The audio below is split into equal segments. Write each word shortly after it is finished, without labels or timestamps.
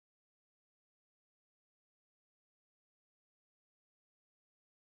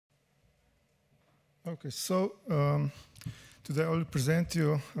Okay, so today I will present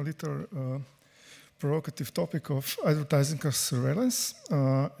you a little provocative topic of advertising as surveillance,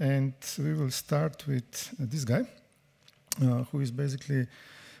 and we will start with this guy, who is basically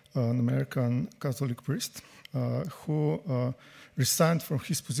an American Catholic priest who resigned from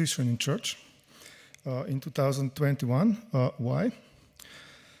his position in church in 2021. Why?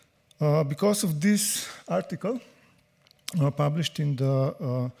 Because of this article published in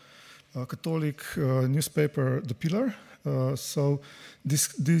the Catholic newspaper, The Pillar. So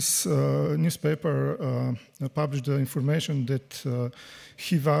this newspaper published the information that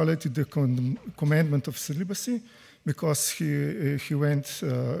he violated the commandment of celibacy because he went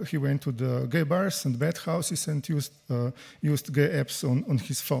to the gay bars and bathhouses and used gay apps on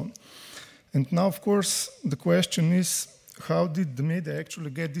his phone. And now, of course, the question is, how did the media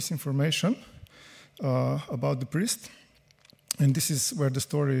actually get this information about the priest? And this is where the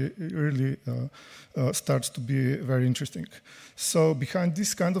story really starts to be very interesting. So behind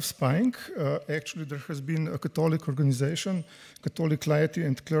this kind of spying, actually there has been a Catholic organization, Catholic Laity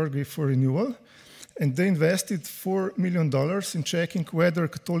and Clergy for Renewal, and they invested $4 million in checking whether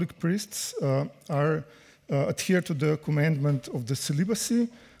Catholic priests adhere to the commandment of the celibacy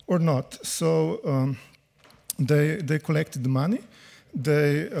or not. So they collected the money.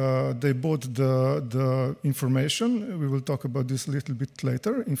 They bought the information. We will talk about this a little bit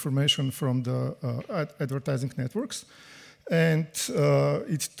later. Information from the advertising networks, and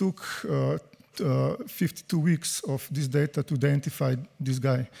it took 52 weeks of this data to identify this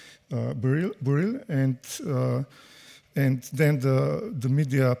guy, Burrell, and then the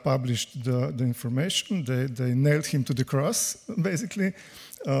media published the information. They nailed him to the cross, basically,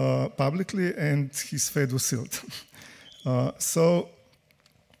 publicly, and his fate was sealed.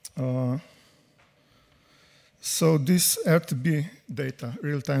 So this RTB data,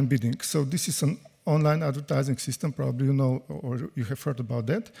 real-time bidding. So this is an online advertising system, probably you know or you have heard about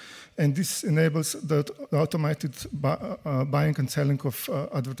that. And this enables the automated buying and selling of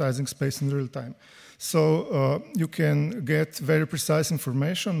advertising space in real time. So you can get very precise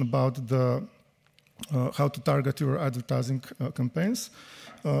information about how to target your advertising campaigns.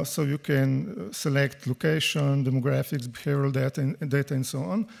 So you can select location, demographics, behavioral data, and so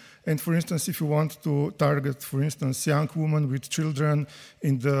on. And for instance, if you want to target, for instance, young women with children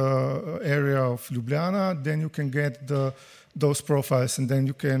in the area of Ljubljana, then you can get those profiles and then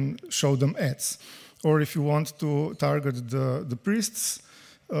you can show them ads. Or if you want to target the priests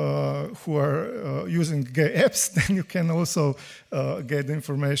who are using gay apps, then you can also get the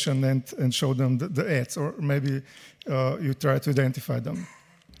information and show them the ads, or maybe you try to identify them.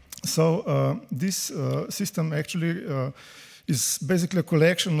 So this system actually is basically a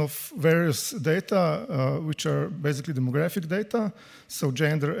collection of various data, which are basically demographic data, so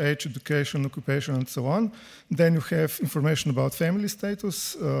gender, age, education, occupation, and so on. Then you have information about family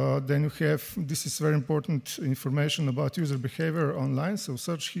status. Then you have, this is very important, information about user behavior online, so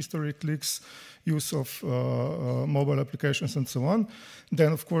search history, clicks, use of mobile applications, and so on.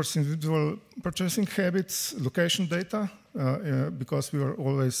 Then, of course, individual purchasing habits, location data, because we are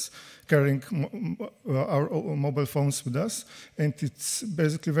always carrying our mobile phones with us, and it's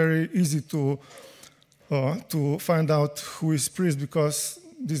basically very easy to find out who is priest, because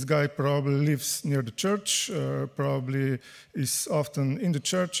this guy probably lives near the church, probably is often in the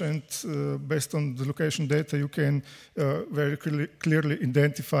church, and based on the location data, you can very clearly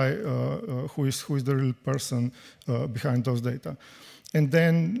identify who is the real person behind those data. And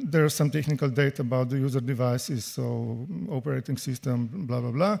then there's some technical data about the user devices, so operating system, blah,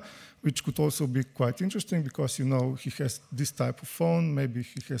 blah, blah, which could also be quite interesting because, you know, he has this type of phone, maybe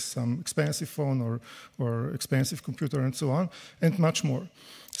he has some expensive phone or expensive computer and so on, and much more.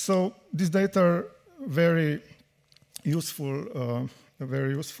 So these data are very useful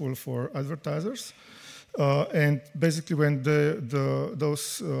for advertisers. And basically, when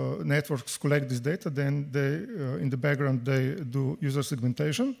those networks collect this data, then in the background, they do user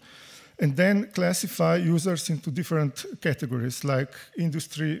segmentation and then classify users into different categories like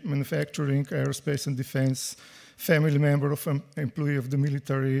industry, manufacturing, aerospace and defense, family member of an employee of the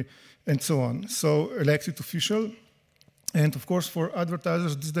military, and so on. So elected official. And of course, for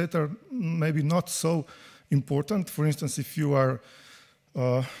advertisers, this data are maybe not so important. For instance, if you are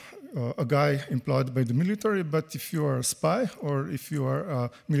a guy employed by the military, but if you are a spy or if you are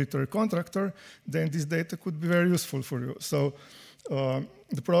a military contractor, then this data could be very useful for you. So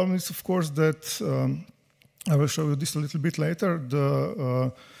the problem is, of course, that I will show you this a little bit later.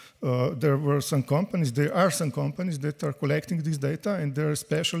 there were some companies, there are some companies that are collecting this data, and they're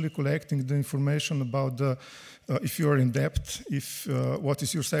especially collecting the information about the, if you are in debt, if what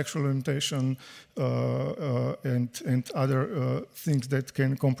is your sexual orientation, and other things that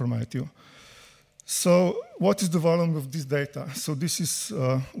can compromise you. So what is the volume of this data? So this is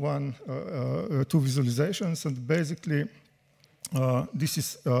two visualizations, and basically this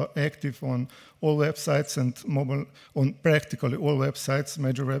is active on all websites and mobile, on practically all websites,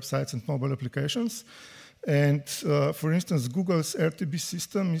 major websites and mobile applications. And for instance, Google's RTB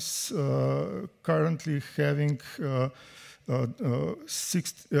system is currently having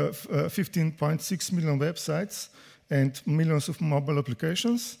 15.6 million websites and millions of mobile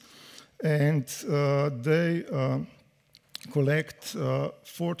applications. And they collect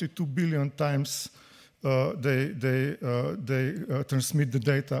 42 billion times they transmit the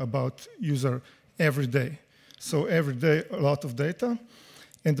data about user every day. So every day, a lot of data.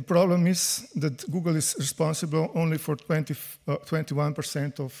 And the problem is that Google is responsible only for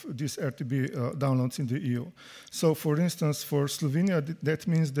 21% of these RTB downloads in the EU. So for instance, for Slovenia, that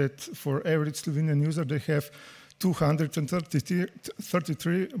means that for average Slovenian user, they have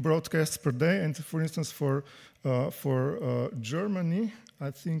 233 broadcasts per day. And for instance, for Germany,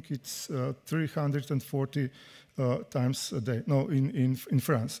 I think it's 340 times a day, no, in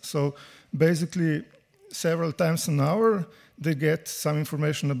France. So basically, several times an hour, they get some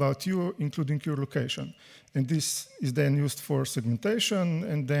information about you, including your location. And this is then used for segmentation,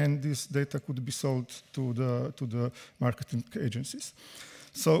 and then this data could be sold to the marketing agencies.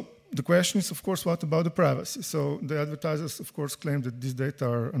 So the question is, of course, what about the privacy? So the advertisers, of course, claim that these data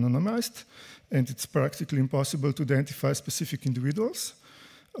are anonymized, and it's practically impossible to identify specific individuals.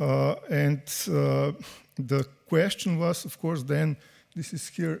 The question was, of course, then, this is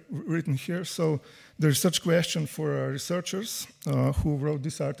here written here. So the research question for researchers who wrote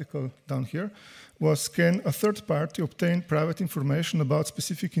this article down here was, can a third party obtain private information about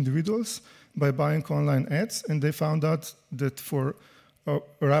specific individuals by buying online ads? And they found out that for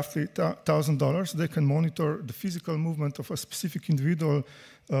roughly $1,000, they can monitor the physical movement of a specific individual,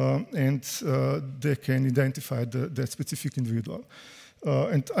 and they can identify that specific individual.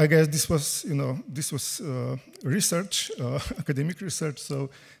 And I guess this was, research, academic research. So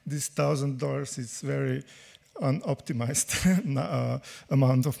this $1,000 is very unoptimized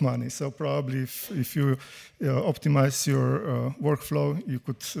amount of money. So probably if you optimize your workflow, you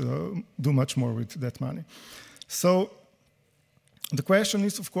could do much more with that money. So the question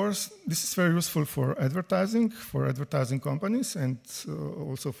is, of course, this is very useful for advertising companies, and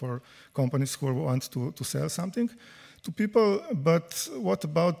also for companies who want to sell something to people. But what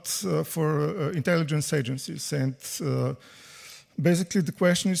about for intelligence agencies? And basically the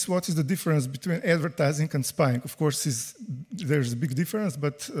question is, what is the difference between advertising and spying? Of course, there's a big difference,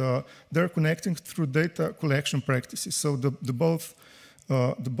 but they're connecting through data collection practices. So the both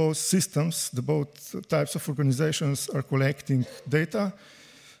systems, the both types of organizations are collecting data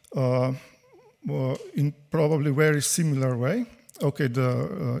in probably very similar way. Okay,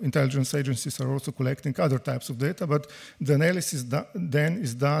 the intelligence agencies are also collecting other types of data, but the analysis then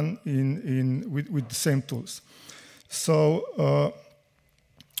is done with the same tools. So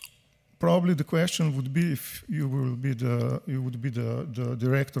probably the question would be, if you would be the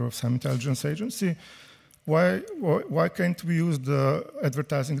director of some intelligence agency, why can't we use the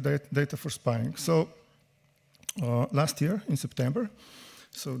advertising data for spying? So last year in September,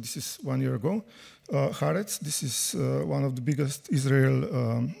 so this is 1 year ago, Haaretz, this is one of the biggest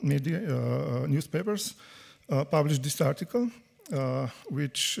Israel newspapers, published this article,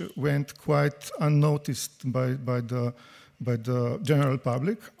 which went quite unnoticed by the general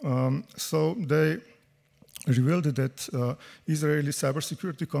public. So they revealed that Israeli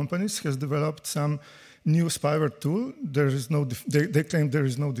cybersecurity companies has developed some new spyware tool. There is no they claim there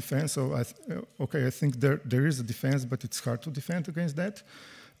is no defense. So I think there is a defense, but it's hard to defend against that.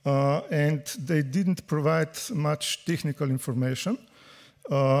 And they didn't provide much technical information.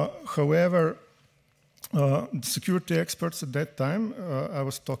 However, the security experts at that time, I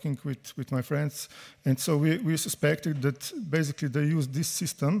was talking with my friends, and so we suspected that basically they used this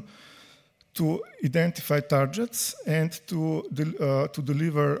system to identify targets and to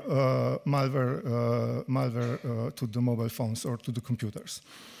deliver malware to the mobile phones or to the computers.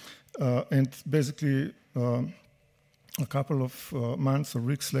 And basically, a couple of months or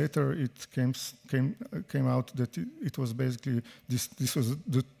weeks later, it came out that it was basically this was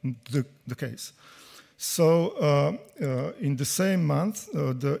the case. So in the same month,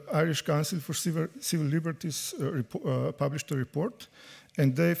 the Irish Council for Civil Liberties published a report,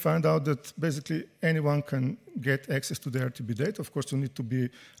 And they found out that basically anyone can get access to the RTB data. Of course, you need to be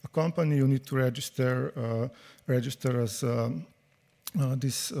a company, you need to register as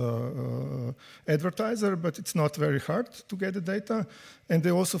this advertiser, but it's not very hard to get the data. And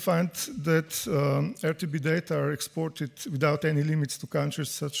they also find that RTB data are exported without any limits to countries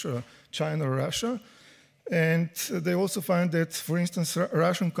such as China or Russia. And they also find that, for instance,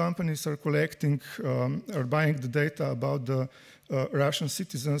 Russian companies are collecting or buying the data about the Russian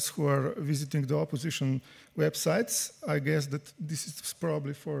citizens who are visiting the opposition websites. I guess that this is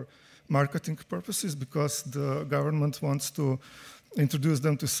probably for marketing purposes because the government wants to introduce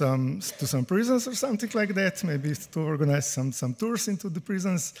them to some prisons or something like that, maybe to organize some tours into the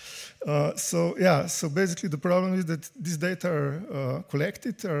prisons. So basically the problem is that these data are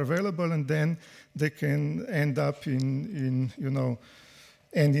collected, are available, and then they can end up in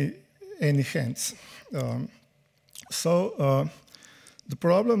any hands. The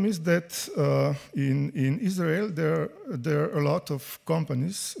problem is that in Israel there are a lot of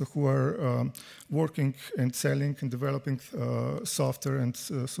companies who are working and selling and developing software and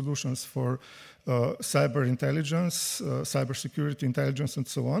solutions for cyber intelligence, cybersecurity intelligence, and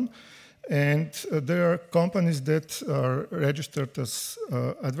so on. And there are companies that are registered as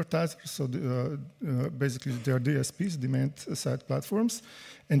advertisers, so basically they are DSPs, demand-side platforms,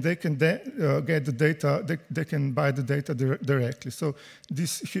 and they can get the data, they can buy the data directly. So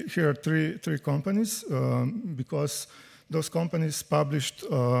here are three companies, because those companies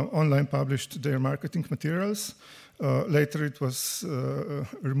online published their marketing materials. Later it was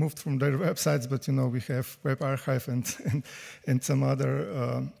removed from their websites, but we have Web Archive and some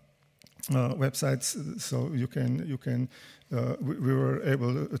other websites, so we were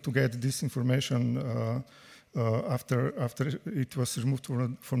able to get this information after it was removed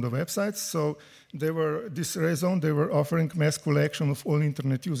from the websites. So they were offering mass collection of all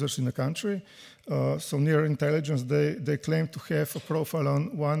internet users in the country. So Near Intelligence, they claim to have a profile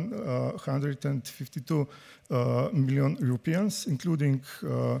on 152 million Europeans, including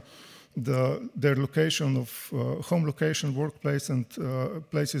their location of home location, workplace, and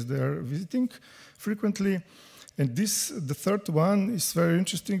places they are visiting frequently. And the third one is very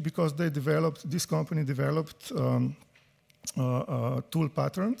interesting because this company developed tool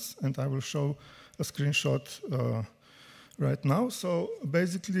patterns, and I will show a screenshot right now. So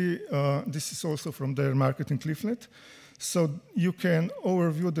basically, this is also from their marketing leaflet. So you can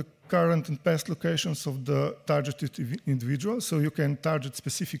overview the current and past locations of the targeted individual. So you can target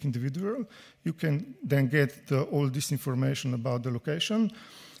specific individual. You can then get all this information about the location,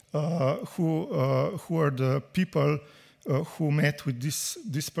 who are the people who met with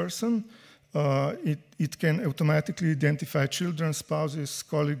this person. It can automatically identify children, spouses,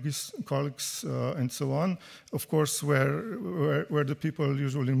 colleagues, and so on. Of course, where the people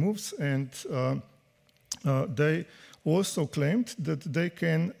usually moves, and they also claimed that they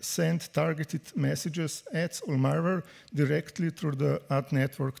can send targeted messages, ads, or malware directly through the ad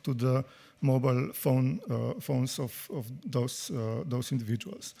network to the mobile phones of those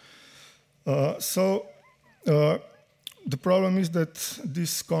individuals. The problem is that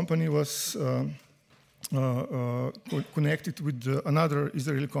this company was connected with another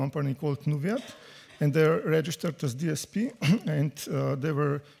Israeli company called Nuviat, and they're registered as DSP, and they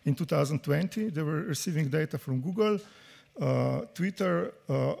were, in 2020, they were receiving data from Google, Twitter,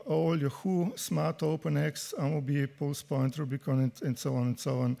 AOL, Yahoo, Smart, OpenX, Amobi, PulsePoint, Rubicon, and so on and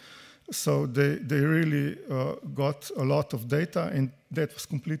so on. So they really got a lot of data, and that was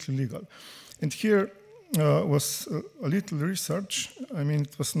completely legal. And here was a little research. I mean,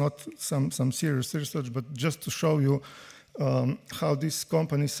 it was not some serious research, but just to show you how these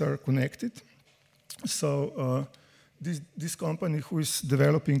companies are connected. So this company who is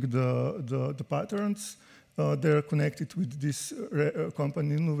developing the patterns, they're connected with this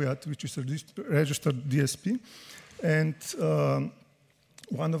company Nuviat, which is a registered DSP. And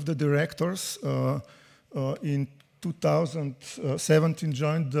one of the directors in 2017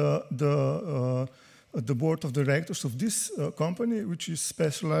 joined the board of directors of this company, which is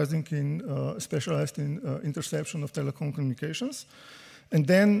specialized in interception of telecom communications. And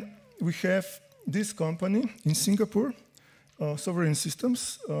then we have this company in Singapore, Sovereign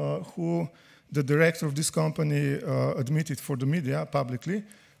Systems, who the director of this company admitted for the media publicly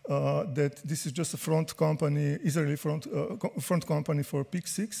that this is just a front company, Israeli front company for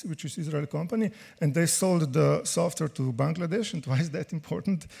PIC6, which is Israeli company, and they sold the software to Bangladesh. And why is that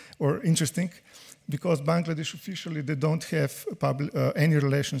important or interesting? Because Bangladesh officially, they don't have any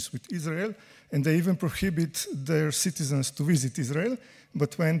relations with Israel, and they even prohibit their citizens to visit Israel.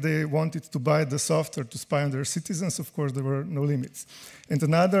 But when they wanted to buy the software to spy on their citizens, of course, there were no limits. And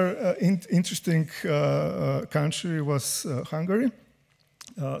another interesting country was Hungary.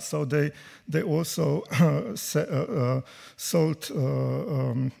 So they also sold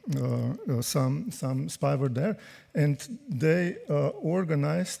some spyware there, and they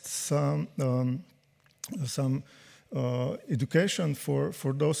organized some education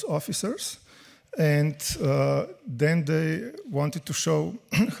for those officers, and then they wanted to show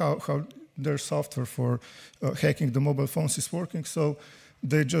how their software for hacking the mobile phones is working. So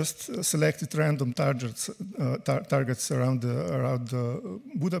they just selected random targets around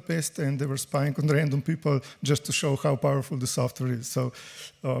Budapest, and they were spying on random people just to show how powerful the software is. So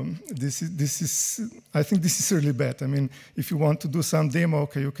this is I think this is really bad. I mean, if you want to do some demo,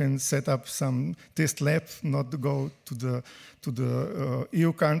 okay, you can set up some test lab, not to go to the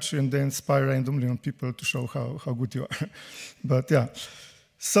EU country and then spy randomly on people to show how good you are. But yeah,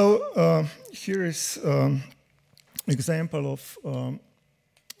 so here is example of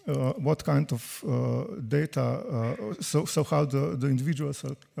what kind of data, so how the individuals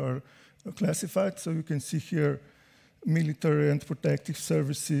are classified. So you can see here military and protective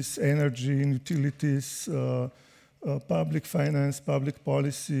services, energy and utilities, public finance, public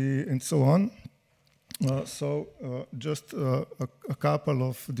policy, and so on. Just a couple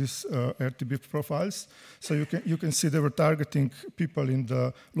of these RTB profiles. So you can see they were targeting people in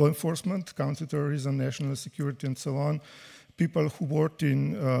the law enforcement, counterterrorism, national security, and so on. People who worked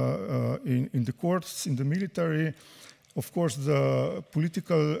in the courts, in the military, of course, the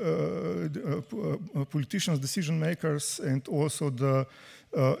politicians, decision makers, and also the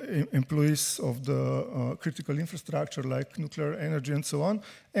employees of the critical infrastructure like nuclear energy and so on,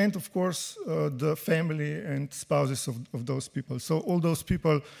 and of course the family and spouses of those people. So all those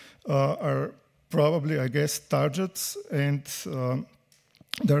people are probably, I guess, targets, and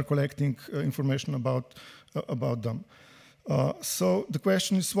they're collecting information about them. So the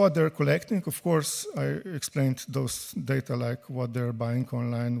question is what they're collecting. Of course, I explained those data like what they're buying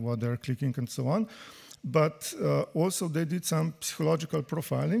online, what they're clicking, and so on. But also they did some psychological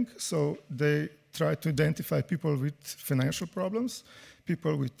profiling. So they tried to identify people with financial problems,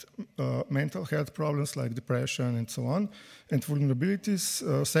 people with mental health problems like depression and so on, and vulnerabilities,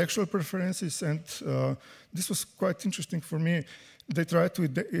 sexual preferences. And this was quite interesting for me. They tried to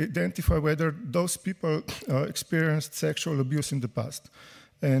identify whether those people experienced sexual abuse in the past.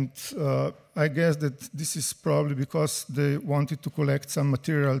 And I guess that this is probably because they wanted to collect some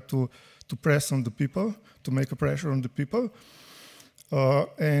material to press on the people, to make a pressure on the people,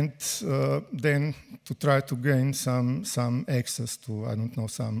 and then to try to gain some access to, I don't know,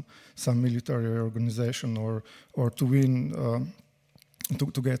 some military organization or to win,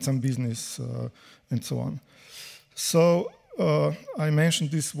 to get some business and so on. So I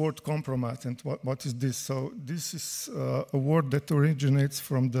mentioned this word compromat, and what is this? So this is a word that originates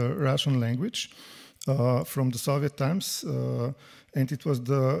from the Russian language, from the Soviet times, and it was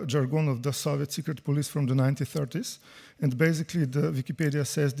the jargon of the Soviet secret police from the 1930s. And basically, the Wikipedia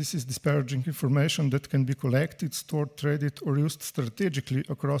says this is disparaging information that can be collected, stored, traded, or used strategically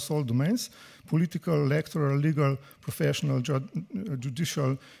across all domains: political, electoral, legal, professional,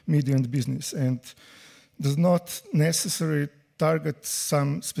 judicial, media, and business. And does not necessarily target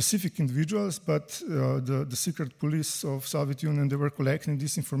some specific individuals, but the secret police of Soviet Union, they were collecting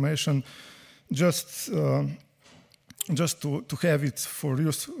this information just to have it for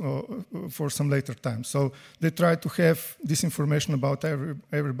use for some later time. So they tried to have this information about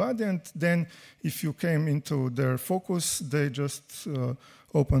everybody, and then if you came into their focus, they just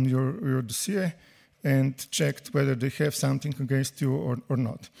opened your dossier and checked whether they have something against you or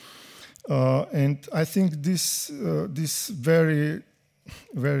not. And I think this very,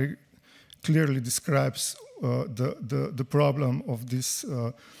 very clearly describes the problem of this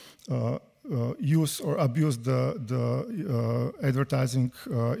use or abuse the advertising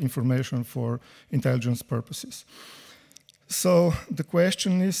information for intelligence purposes. So the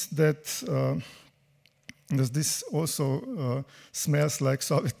question is that does this also smells like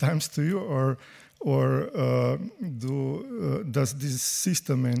Soviet times to you, or does this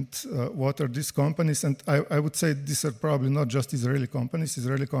system and what are these companies? And I would say these are probably not just Israeli companies.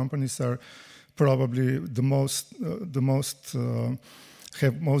 Israeli companies are probably the most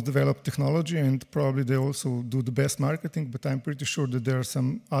have most developed technology, and probably they also do the best marketing, but I'm pretty sure that there are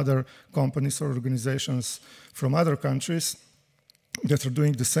some other companies or organizations from other countries that are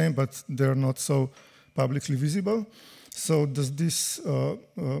doing the same, but they're not so publicly visible. So does this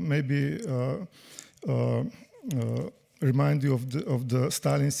maybe remind you of the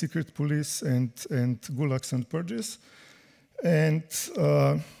Stalin secret police and gulags and purges? And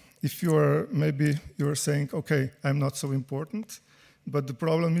if you're saying, okay, I'm not so important, but the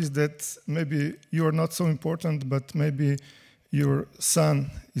problem is that maybe you're not so important, but maybe your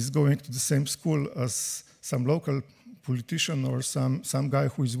son is going to the same school as some local politician or some guy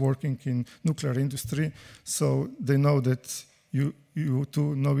who is working in nuclear industry, so they know that you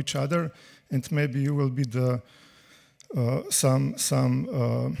two know each other, and maybe you will be the some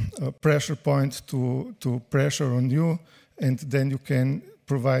pressure point to pressure on you, and then you can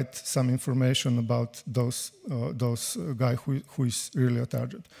provide some information about those guy who is really a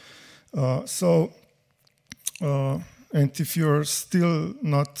target. And if you're still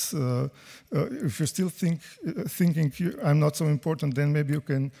not, if you're still thinking I'm not so important, then maybe you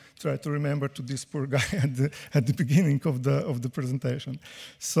can try to remember to this poor guy at the beginning of the presentation.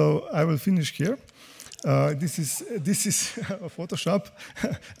 So I will finish here. This is a Photoshop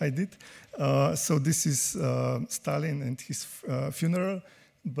I did. So this is Stalin and his funeral,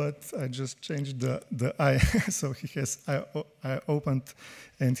 but I just changed the eye. So he has eye opened,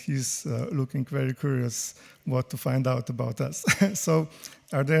 and he's looking very curious what to find out about us. So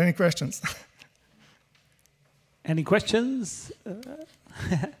are there any questions? Any questions?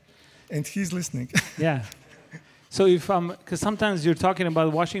 And he's listening. Yeah. So if because sometimes you're talking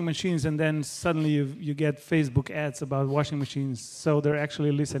about washing machines, and then suddenly you get Facebook ads about washing machines, so they're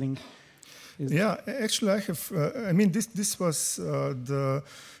actually listening. Yeah, actually, I have. I mean, this was the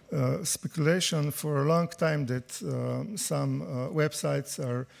speculation for a long time that some websites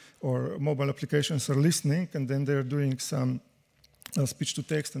or mobile applications are listening, and then they're doing some speech to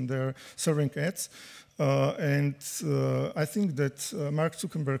text, and they're serving ads. And I think that Mark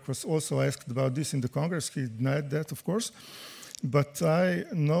Zuckerberg was also asked about this in the Congress. He denied that, of course. But I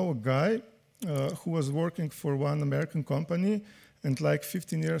know a guy who was working for one American company, and like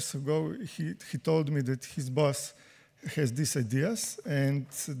 15 years ago, he told me that his boss has these ideas, and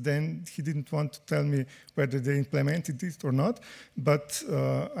then he didn't want to tell me whether they implemented it or not. But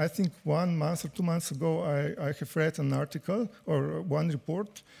I think 1 month or 2 months ago, I have read an article or one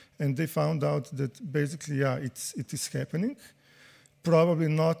report, and they found out that basically, yeah, it is happening. Probably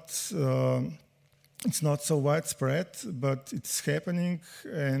not, it's not so widespread, but it's happening.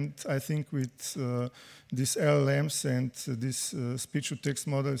 And I think with these LLMs and these speech-to-text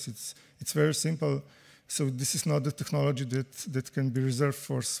models, it's very simple. So this is not the technology that can be reserved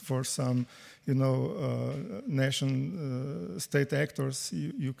for some, nation-state actors.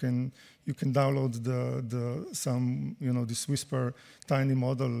 You can download some this Whisper tiny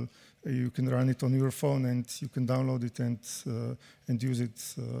model. You can run it on your phone, and you can download it and use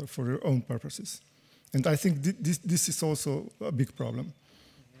it for your own purposes. And I think this is also a big problem.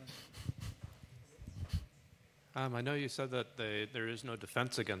 I know you said that there is no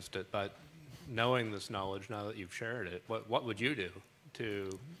defense against it, but knowing this knowledge, now that you've shared it, what would you do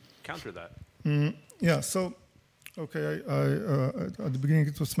to counter that? Yeah, so, okay, at the beginning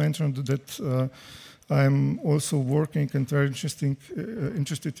it was mentioned that I'm also working and very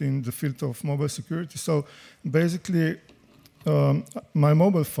interested in the field of mobile security. So basically, my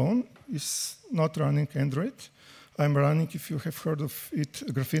mobile phone is not running Android. I'm running, if you have heard of it,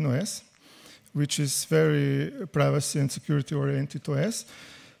 Graphene OS, which is very privacy and security oriented OS.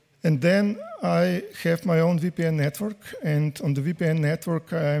 And then I have my own VPN network, and on the VPN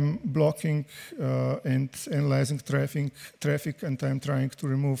network I'm blocking and analyzing traffic, and I'm trying to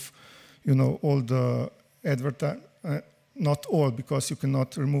remove, all the not all, because you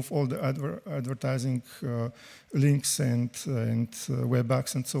cannot remove all the advertising links and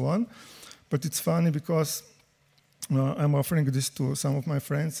webhooks and so on. But it's funny because I'm offering this to some of my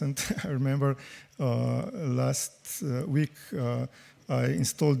friends, and I remember last week I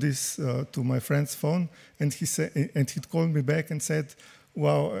installed this to my friend's phone, and he called me back and said,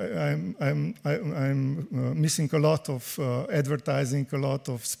 "Wow, I'm missing a lot of advertising, a lot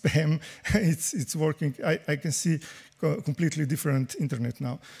of spam. It's working. I can see completely different internet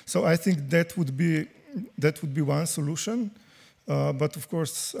now." So I think that would be one solution, but of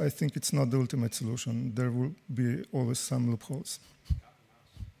course I think it's not the ultimate solution. There will be always some loopholes.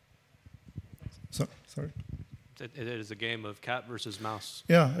 So sorry. It is a game of cat versus mouse.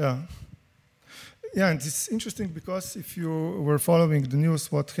 Yeah, and it's interesting because if you were following the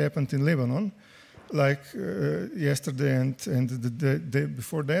news, what happened in Lebanon, like yesterday and the day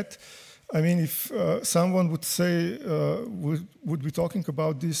before that. I mean, if someone would say, would be talking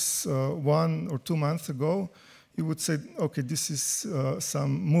about this 1 or 2 months ago, you would say, okay, this is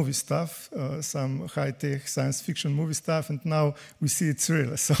some movie stuff, some high-tech science fiction movie stuff, and now we see it's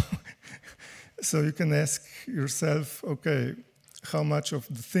real. So you can ask yourself, okay, how much of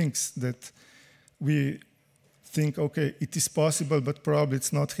the things that we think, okay, it is possible, but probably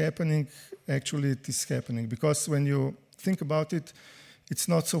it's not happening, actually it is happening. Because when you think about it, it's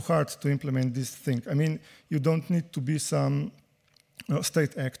not so hard to implement this thing. I mean, you don't need to be some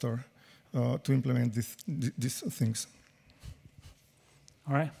state actor to implement these things.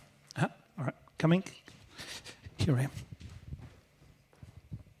 All right. All right. Coming. Here I am.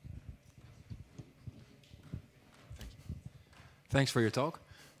 Thanks for your talk.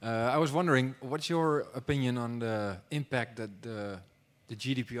 I was wondering, what's your opinion on the impact that the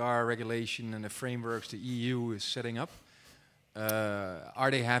GDPR regulation and the frameworks the EU is setting up? Are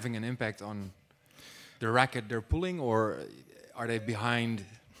they having an impact on the racket they're pulling, or are they behind?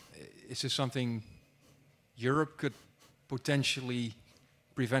 Is this something Europe could potentially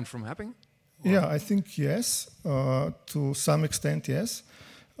prevent from happening? Or? Yeah, I think yes, to some extent, yes.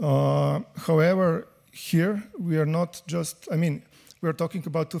 However, here we are not just, I mean, we are talking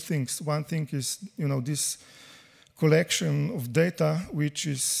about two things. One thing is, this collection of data which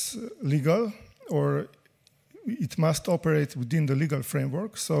is legal, or it must operate within the legal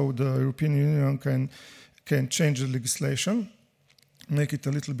framework, so the European Union can change the legislation, make it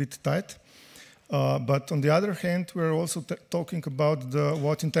a little bit tight. But on the other hand, we're also talking about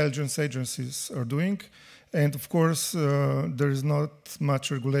what intelligence agencies are doing, and of course, there is not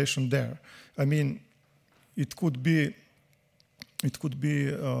much regulation there. I mean, it could be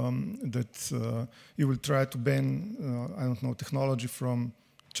that you will try to ban, I don't know, technology from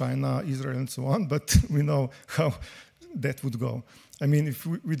China, Israel, and so on, but we know how that would go. I mean, if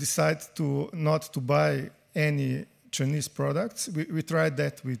we decide not to buy any Chinese products, we tried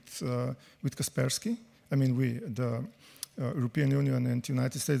that with Kaspersky. I mean, the European Union and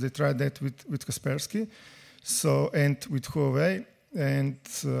United States, they tried that with Kaspersky, and with Huawei. And,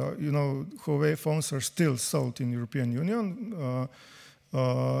 Huawei phones are still sold in European Union.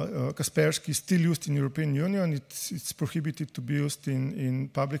 Kaspersky is still used in European Union. It's prohibited to be used in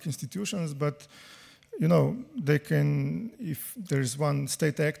public institutions, but, they can, if there is one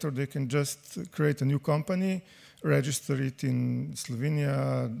state actor, they can just create a new company, register it in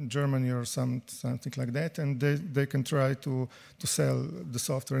Slovenia, Germany, or something like that, and they can try to sell the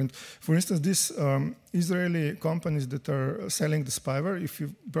software. And for instance, these Israeli companies that are selling the spyware, if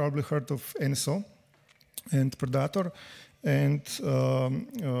you've probably heard of NSO and Predator, and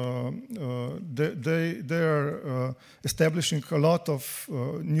they are establishing a lot of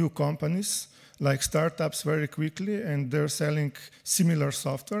new companies, like startups, very quickly, and they're selling similar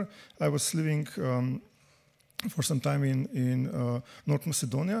software. I was living for some time in North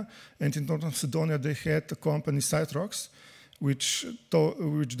Macedonia, and in North Macedonia they had a company, Cytrox, which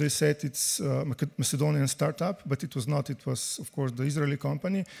they said it's a Macedonian startup, but it was not. It was, of course, the Israeli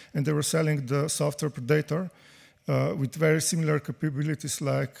company, and they were selling the software Predator with very similar capabilities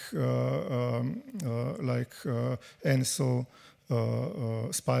like NSO,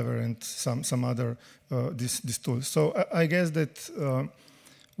 spyware, and some other these tools. So I guess that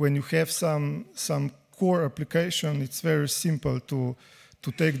when you have some core application, it's very simple to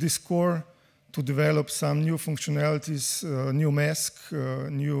take this core, to develop some new functionalities, new mask,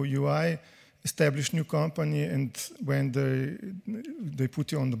 new UI, establish new company, and when they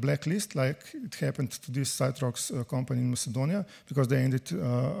put you on the blacklist, like it happened to this Cytrox company in Macedonia, because they ended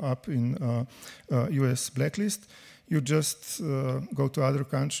up in US blacklist, you just go to other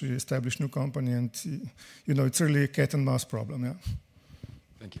country, establish new company, and it's really a cat and mouse problem. Yeah.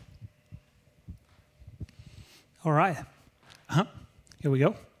 Thank you. All right. Here we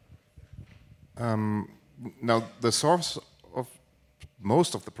go. Now, the source of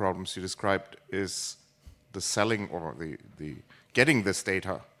most of the problems you described is the selling or the getting this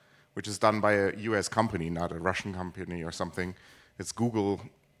data, which is done by a US company, not a Russian company or something. It's Google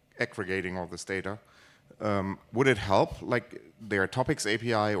aggregating all this data. Would it help, like their topics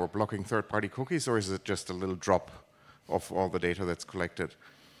API or blocking third-party cookies, or is it just a little drop of all the data that's collected?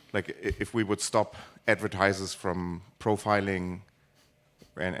 Like if we would stop advertisers from profiling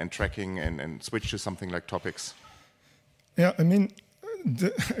and tracking and switch to something like topics? Yeah, I mean,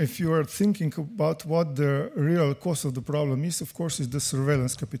 if you are thinking about what the real cause of the problem is, of course, is the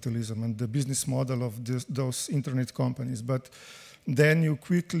surveillance capitalism and the business model of those internet companies. But then you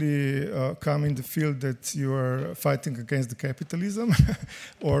quickly come in the field that you are fighting against the capitalism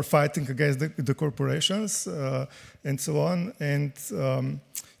or fighting against the corporations and so on. And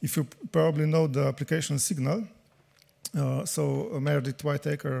if you probably know the application Signal, so Meredith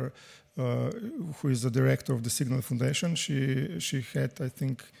Whitaker, who is the director of the Signal Foundation, she had, I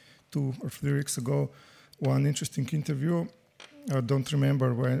think, 2 or 3 weeks ago, one interesting interview. I don't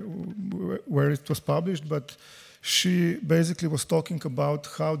remember where it was published, but she basically was talking about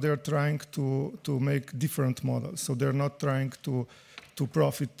how they're trying to make different models. So they're not trying to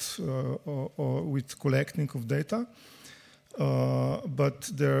profit or with collecting of data, but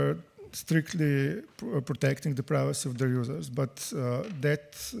they're strictly protecting the privacy of their users. But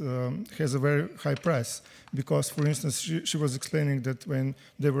that has a very high price because, for instance, she was explaining that when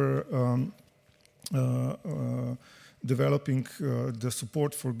they were developing the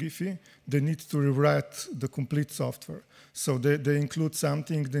support for Giphy, they need to rewrite the complete software. So they include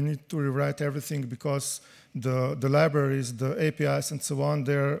something, they need to rewrite everything because the libraries, the APIs and so on,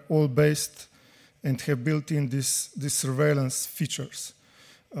 they're all based and have built in these surveillance features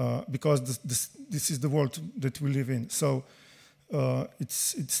because this is the world that we live in. So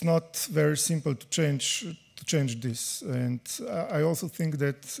it's not very simple to change this. And I also think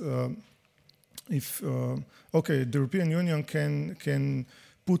that if the European Union can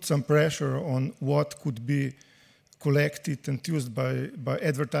put some pressure on what could be collected and used by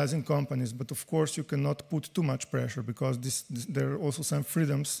advertising companies, but of course you cannot put too much pressure because there are also some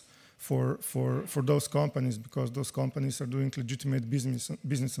freedoms for those companies because those companies are doing legitimate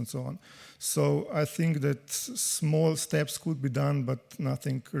business and so on. So I think that small steps could be done, but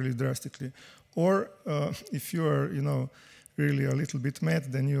nothing really drastically. Or if you are, really a little bit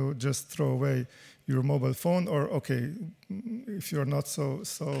mad, then you just throw away your mobile phone, or if you're not so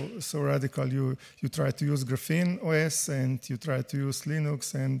radical, you try to use Graphene OS and you try to use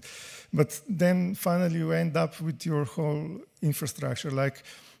Linux, but then finally you end up with your whole infrastructure. Like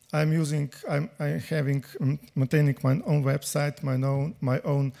I'm maintaining my own website, my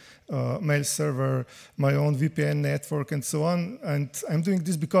own mail server, my own VPN network, and so on. And I'm doing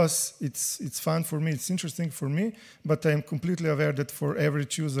this because it's fun for me, it's interesting for me, but I'm completely aware that for every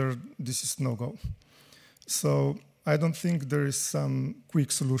user, this is no-go. So I don't think there is some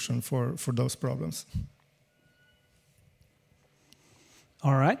quick solution for those problems.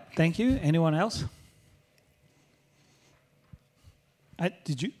 All right, thank you. Anyone else?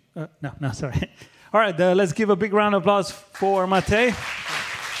 Did you? No, sorry. All right, let's give a big round of applause for Matej.